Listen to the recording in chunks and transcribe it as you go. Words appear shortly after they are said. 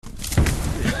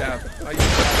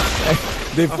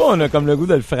Des fois, on a comme le goût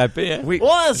de le frapper. Hein? Oui.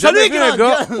 Ouais, Jamais salut, vu un grand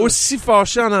gars Gueules. aussi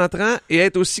fâché en entrant et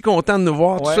être aussi content de nous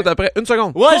voir tout de suite après. Une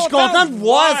seconde. Ouais, je suis content de vous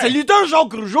voir. Salut,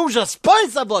 Jacques Rougeau. J'espère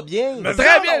que ça va bien.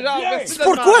 Très bien, genre. Merci de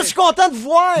Pourquoi demander. je suis content de vous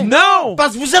voir? Non!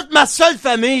 Parce que vous êtes ma seule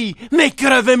famille. Mais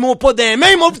crevez-moi pas des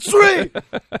mains, m'ont tué!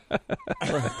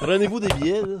 Prenez-vous des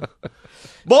billets, là.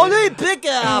 Bon, là, il pique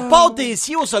à part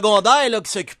ici au secondaire, là, qui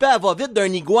s'occupait à va-vite d'un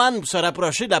iguane pour se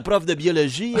rapprocher de la prof de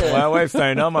biologie. Ouais, c'est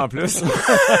un homme en plus.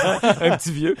 Un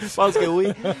petit vieux. Je pense que oui.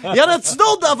 Y en a-tu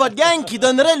d'autres dans votre gang qui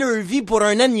donneraient leur vie pour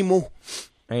un animal?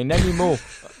 Un animal.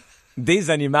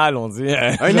 Des animaux, on dit.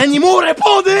 Un animal,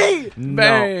 répondez!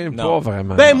 Ben, non. pas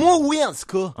vraiment. Ben, moi, oui, en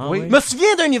tout cas. oui? Je me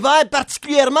souviens d'un hiver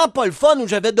particulièrement pas le fun où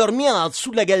j'avais dormi en dessous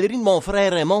de la galerie de mon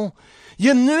frère Raymond. Il y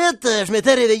a une nuit, je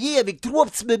m'étais réveillé avec 3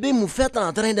 petits bébés moufettes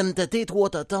en train de me têter 3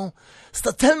 totons.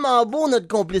 C'était tellement beau, notre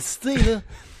complicité,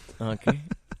 là. OK.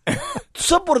 Tout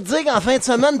ça pour dire qu'en fin de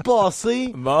semaine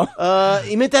passée, Bon.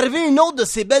 il m'est arrivé une autre de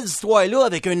ces belles histoires-là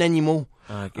avec un animal.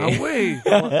 OK. Ah oui!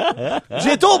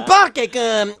 J'étais au parc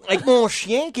avec mon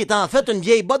chien, qui est en fait une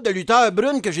vieille botte de lutteur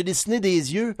brune que j'ai dessiné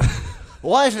des yeux.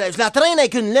 Ouais, je la traîne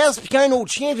avec une laisse, puis quand un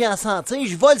autre chien vient en sentir,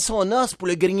 je vole son os pour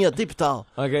le grignoter plus tard.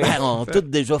 OK. Ben, on a tous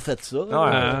déjà fait ça.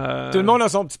 Ouais. Tout le monde a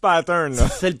son petit pattern, là.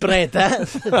 C'est le printemps.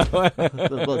 C'est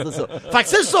ça. Fait que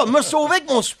c'est ça, me sauver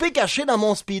avec mon souper caché dans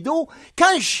mon speedo.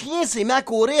 Quand le chien s'est mis à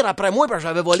courir après moi parce que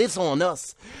j'avais volé son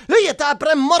os. Là, il était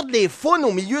après me mordre les founes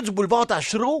au milieu du boulevard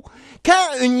Tachereau.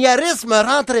 Quand une Yaris me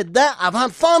rentrait dedans avant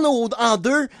de fendre en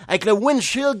deux avec le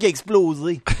windshield qui a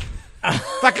explosé.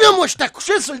 Fait que là, moi, j'étais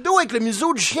couché sur le dos avec le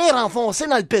museau du chien renfoncé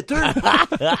dans le péteux.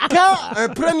 Quand un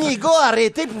premier gars a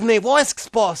arrêté pour venir voir ce qui se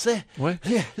passait. Ouais.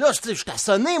 Là, j'étais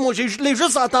sonné. Moi, je l'ai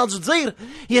juste entendu dire.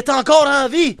 Il est encore en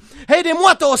vie. Aidez-moi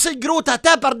à tasser le gros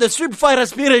tata par-dessus pour faire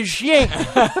respirer le chien.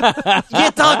 Il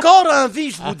est encore en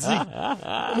vie, je vous dis.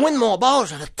 Moi, de mon bord,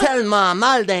 j'avais tellement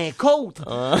mal d'un côte.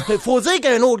 Il faut dire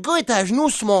qu'un autre gars était à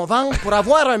genoux sur mon ventre pour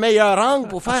avoir un meilleur angle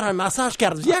pour faire un massage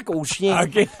cardiaque au chien.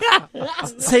 OK.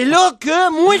 C'est là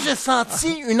que moi, j'ai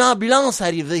senti une ambulance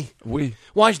arriver. Oui.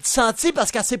 Ouais, je dis senti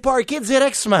parce qu'elle s'est parkée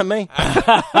direct sur ma main.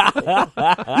 Là,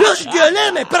 je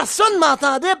gueulais, mais personne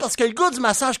m'entendait parce que le gars du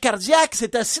massage cardiaque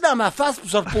s'est assis dans ma face pour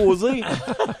se reposer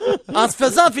en se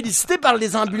faisant féliciter par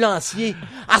les ambulanciers.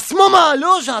 À ce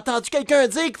moment-là, j'ai entendu quelqu'un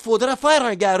dire qu'il faudrait faire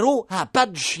un garrot à la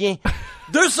patte du chien.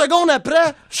 2 secondes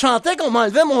après, je chantais qu'on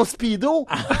m'enlevait mon speedo.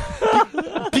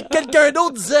 Puis que quelqu'un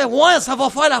d'autre disait « Ouais, ça va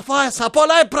faire l'affaire. Ça a pas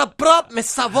l'air propre, mais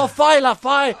ça va faire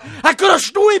l'affaire.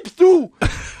 Accroche-toi pis tout! »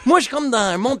 Moi, je suis comme dans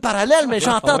un monde parallèle, mais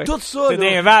j'entends tout ça. C'est là.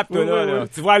 des vapes, toi, là, Ouais. là.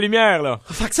 Tu vois la lumière, là.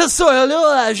 Fait que c'est ça,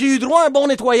 là. J'ai eu droit à un bon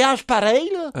nettoyage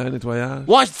pareil, là. Un nettoyage.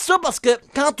 Ouais, je dis ça parce que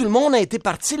quand tout le monde a été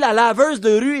parti, la laveuse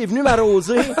de rue est venue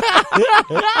m'arroser.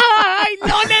 Ils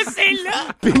l'ont laissé là!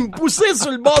 Puis me pousser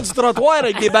sur le bord du trottoir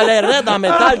avec des balais raides en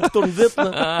métal qui tournent vite,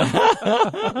 là.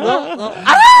 Non.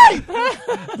 Arrête!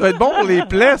 Ça doit être bon pour les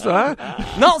plaies, ça, hein?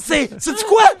 Non, sais-tu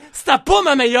quoi? C'était pas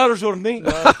ma meilleure journée.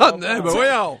 Ben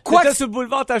voyons. Quoi T'étais que... sur le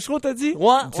boulevard Tachereau, t'as dit?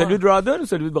 Ouais. Celui de Rawdon ou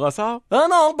celui de Brossard? Ah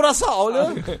non, brossard, là.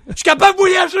 Je suis capable de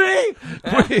voyager!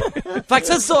 Oui. Fait que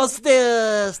c'est ça,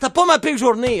 c'était pas ma pire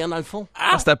journée, hein, dans le fond.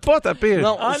 Ah, c'était pas ta pire.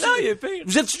 Non. Ah non, il est pire.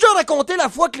 Vous êtes déjà raconté la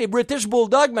fois que les British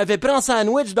Bulldogs m'avaient pris en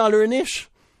sandwich dans leur niche?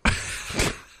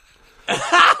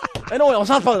 Eh non, on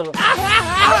s'en parlera.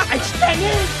 Je suis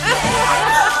tanné!